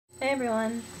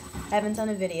everyone! I haven't done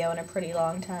a video in a pretty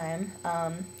long time,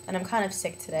 and I'm kind of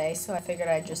sick today, so I figured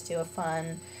I'd just do a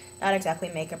fun, not exactly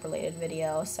makeup related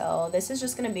video. So this is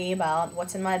just going to be about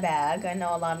what's in my bag. I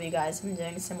know a lot of you guys have been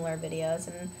doing similar videos,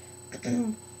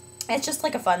 and it's just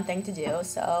like a fun thing to do,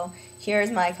 so here's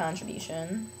my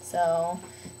contribution. So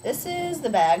this is the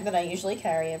bag that I usually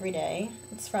carry every day.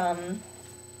 It's from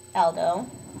Aldo,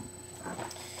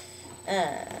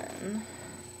 and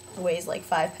it weighs like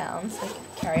 5 pounds. I can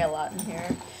carry a lot in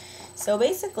here. So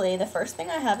basically, the first thing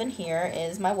I have in here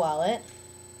is my wallet,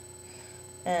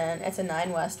 and it's a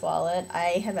 9 West wallet.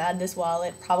 I have had this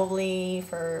wallet probably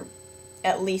for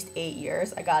at least 8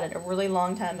 years. I got it a really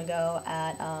long time ago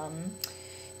at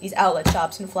these outlet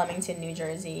shops in Flemington, New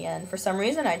Jersey, and for some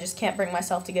reason I just can't bring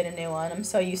myself to get a new one. I'm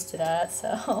so used to that.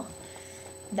 So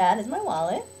that is my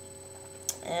wallet,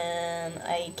 and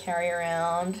I carry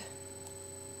around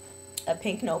a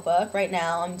pink notebook. Right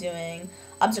now I'm doing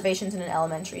observations in an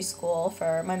elementary school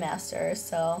for my master's,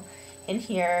 so in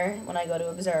here, when I go to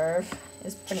observe,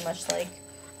 is pretty much like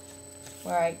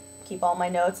where I keep all my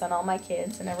notes on all my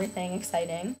kids and everything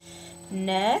exciting.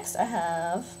 Next I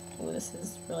have, ooh, this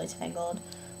is really tangled,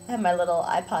 I have my little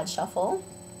iPod shuffle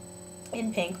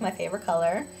in pink, my favorite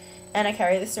color, and I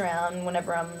carry this around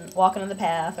whenever I'm walking on the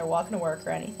path or walking to work or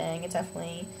anything. It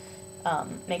definitely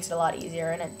makes it a lot easier,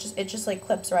 and it just like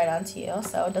clips right onto you,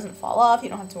 so it doesn't fall off. You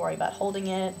don't have to worry about holding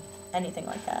it, anything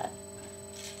like that.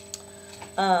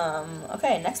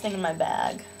 Okay, next thing in my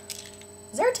bag,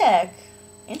 Zyrtec.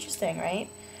 Interesting, right?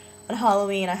 On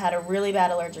Halloween, I had a really bad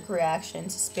allergic reaction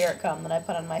to spirit gum that I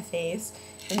put on my face,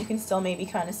 and you can still maybe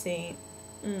kind of see,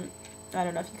 I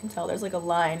don't know if you can tell, there's like a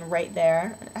line right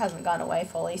there. It hasn't gone away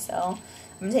fully, so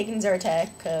I'm taking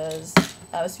Zyrtec because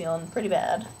I was feeling pretty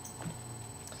bad.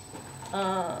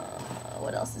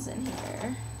 What else is in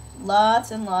here?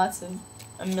 Lots and lots of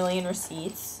a million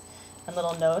receipts and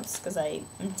little notes because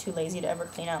I'm too lazy to ever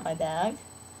clean out my bag.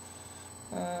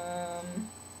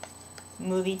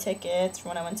 Movie tickets for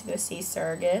when I went to go see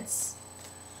Surrogates.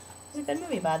 It was a good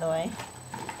movie, by the way.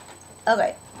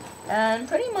 Okay, and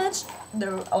pretty much,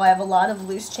 I have a lot of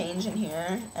loose change in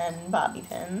here and bobby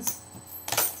pins.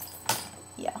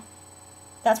 Yeah,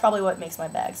 that's probably what makes my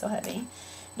bag so heavy.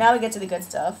 Now we get to the good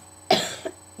stuff.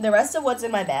 The rest of what's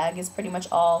in my bag is pretty much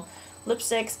all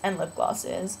lipsticks and lip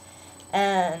glosses.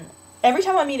 And every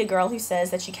time I meet a girl who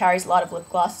says that she carries a lot of lip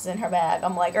glosses in her bag,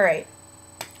 I'm like, alright,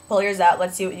 pull yours out,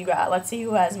 let's see what you got, let's see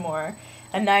who has more.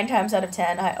 And 9 times out of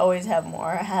 10, I always have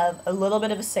more. I have a little bit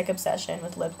of a sick obsession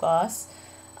with lip gloss.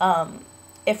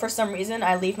 If for some reason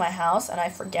I leave my house and I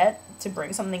forget to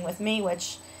bring something with me,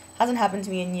 which hasn't happened to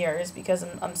me in years because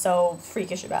I'm so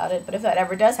freakish about it, but if that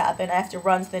ever does happen, I have to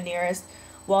run to the nearest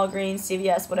Walgreens,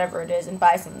 CVS, whatever it is, and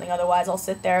buy something. Otherwise, I'll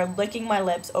sit there licking my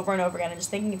lips over and over again and just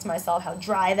thinking to myself how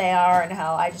dry they are and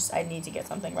how I need to get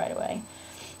something right away.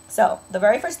 So, the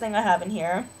very first thing I have in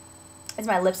here is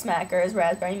my Lip Smackers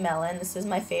Raspberry Melon. This is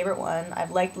my favorite one. I've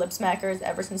liked Lip Smackers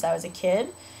ever since I was a kid,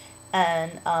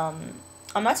 and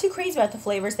I'm not too crazy about the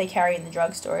flavors they carry in the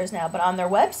drugstores now, but on their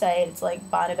website, it's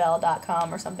like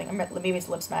Bonnabelle.com or something, or maybe it's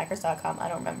lipsmackers.com, I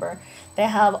don't remember. They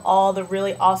have all the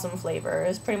really awesome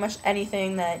flavors. Pretty much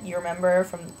anything that you remember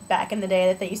from back in the day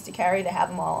that they used to carry, they have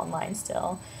them all online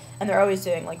still. And they're always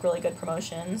doing like really good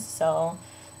promotions. So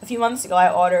a few months ago,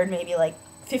 I ordered maybe like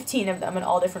 15 of them in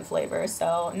all different flavors.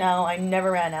 So now I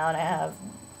never ran out. I have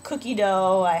cookie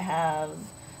dough, I have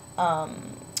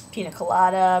pina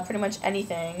colada, pretty much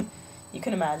anything you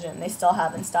can imagine, they still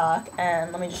have in stock.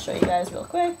 And let me just show you guys real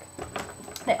quick.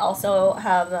 They also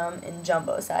have them in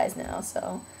jumbo size now,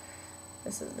 so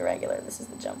this is the regular, this is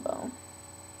the jumbo.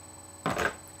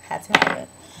 Had to have it.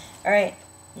 Alright,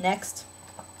 next.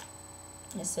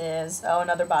 This is,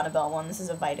 another Bonnabelle one. This is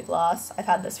a Vitagloss. I've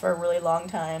had this for a really long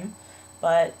time,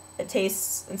 but it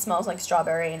tastes and smells like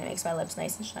strawberry and it makes my lips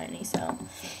nice and shiny, so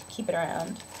keep it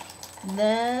around.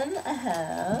 Then I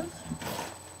have,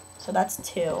 so that's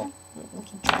 2. We'll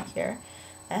keep track here.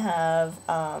 I have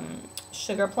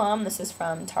Sugar Plum. This is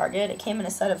from Target. It came in a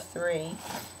set of 3.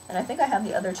 And I think I have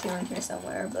the other 2 in here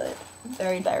somewhere, but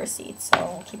buried by receipts, so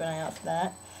we'll keep an eye out for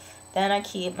that. Then I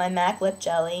keep my MAC Lip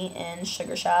Jelly in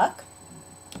Sugar Shock,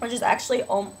 which is actually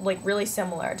like really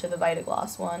similar to the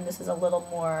Vitagloss one. This is a little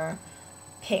more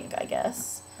pink, I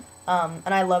guess.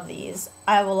 And I love these.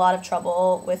 I have a lot of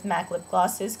trouble with MAC lip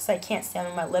glosses because I can't stand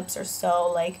when my lips are so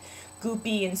like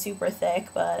goopy and super thick,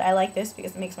 but I like this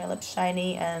because it makes my lips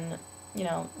shiny and, you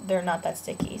know, they're not that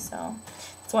sticky, so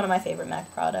it's one of my favorite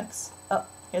MAC products. Oh,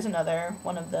 here's another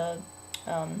one of the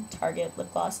Target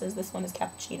lip glosses. This one is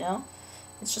Cappuccino.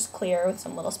 It's just clear with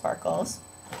some little sparkles.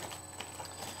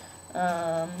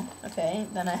 Okay,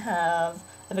 then I have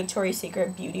the Victoria's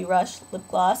Secret Beauty Rush Lip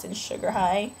Gloss in Sugar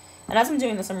High. And as I'm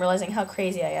doing this, I'm realizing how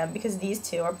crazy I am, because these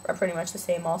two are pretty much the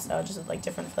same also, just with like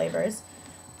different flavors.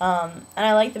 And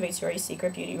I like the Victoria's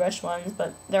Secret Beauty Rush ones,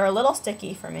 but they're a little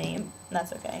sticky for me, and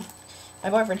that's okay. My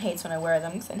boyfriend hates when I wear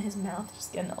them, because then his mouth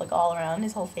just getting like all around,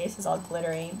 his whole face is all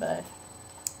glittery, but,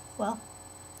 well.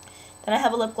 Then I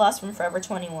have a lip gloss from Forever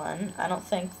 21. I don't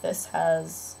think this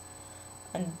has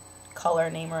a color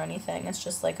name or anything. It's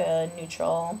just like a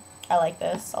neutral. I like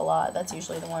this a lot. That's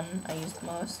usually the one I use the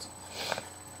most.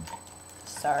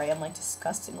 Sorry, I'm like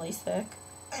disgustingly sick.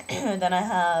 Then I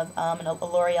have a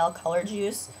L'Oreal Color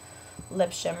Juice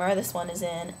lip shimmer. This one is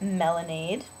in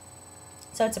Melonade.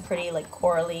 So it's a pretty like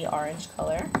corally orange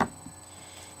color.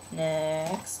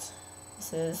 Next,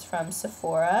 this is from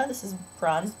Sephora. This is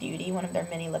Bronze Beauty, one of their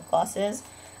mini lip glosses.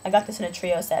 I got this in a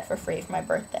trio set for free for my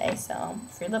birthday, so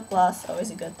free lip gloss,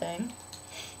 always a good thing.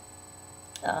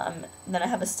 Then I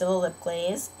have a Stila lip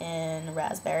glaze in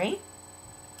Raspberry.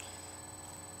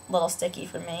 A little sticky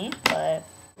for me, but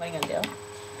what are you gonna do?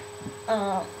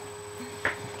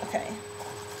 Okay.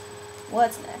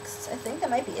 What's next? I think that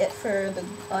might be it for the,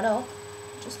 oh no,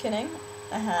 just kidding.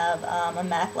 I have a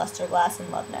MAC Luster Glass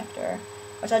in Love Nectar,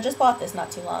 which I just bought this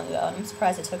not too long ago, and I'm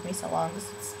surprised it took me so long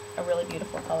because it's a really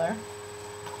beautiful color.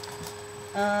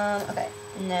 Okay,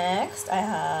 next I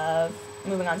have,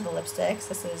 moving on to the lipsticks,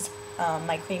 this is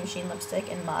my Cream Sheen lipstick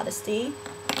in Modesty.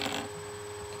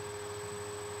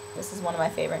 This is one of my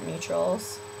favorite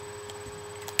neutrals.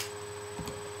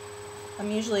 I'm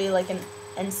usually like an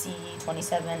NC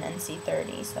 27, NC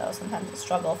 30, so sometimes I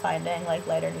struggle finding like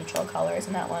lighter neutral colors,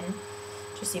 and that one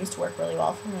just seems to work really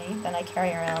well for me. Then I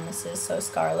carry around, this is So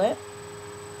Scarlet.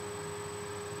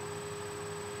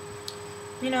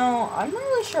 You know, I'm not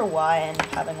really sure why I end up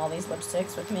having all these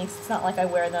lipsticks with me, 'cause it's not like I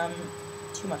wear them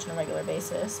too much on a regular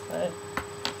basis, but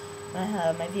I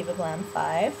have my Viva Glam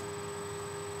 5.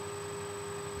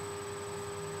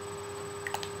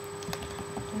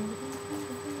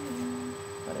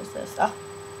 What is this? Ah,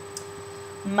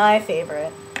 my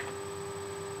favorite.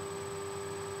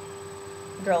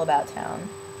 Girl About Town.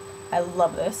 I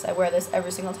love this. I wear this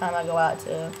every single time I go out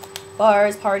to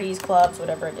bars, parties, clubs,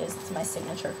 whatever it is. It's my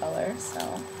signature color,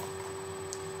 so.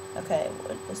 Okay,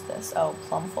 what is this? Oh,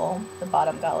 Plumful. The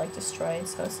bottom got like destroyed,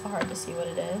 so it's so hard to see what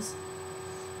it is.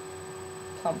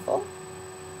 Plumful.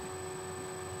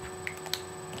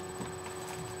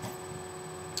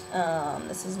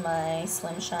 This is my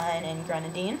Slim Shine in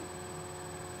Grenadine.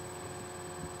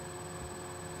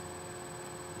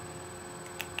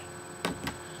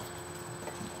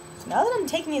 So now that I'm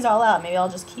taking these all out, maybe I'll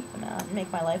just keep them out and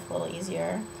make my life a little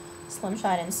easier. Slim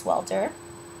Shine in Swelter,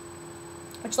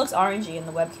 which looks orangey in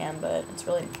the webcam, but it's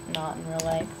really not in real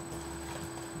life.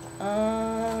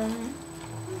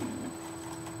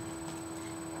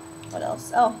 What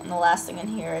else? Oh, and the last thing in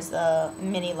here is the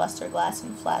mini Luster Glass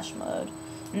in Flash Mode.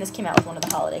 And this came out with one of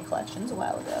the holiday collections a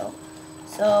while ago.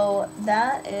 So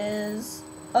that is,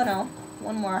 oh no,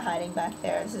 one more hiding back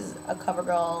there. This is a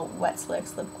CoverGirl Wet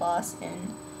Slicks lip gloss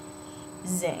in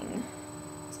Zing.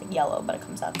 It's like yellow, but it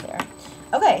comes out there.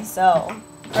 Okay, so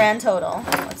grand total,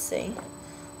 let's see.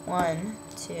 1,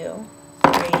 2,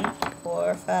 3,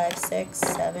 4, 5, 6,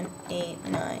 7, 8,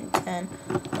 9, 10,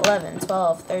 11,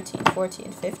 12, 13,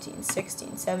 14, 15,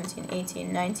 16, 17,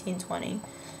 18, 19, 20.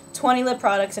 20 lip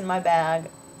products in my bag.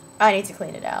 I need to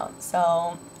clean it out.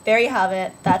 So there you have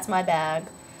it. That's my bag.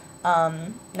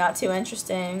 Not too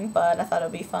interesting, but I thought it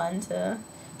would be fun to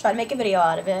try to make a video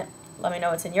out of it. Let me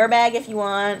know what's in your bag if you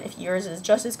want, if yours is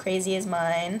just as crazy as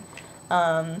mine.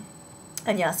 And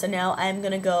yeah, so now I'm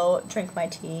going to go drink my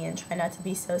tea and try not to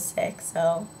be so sick.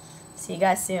 So see you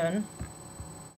guys soon.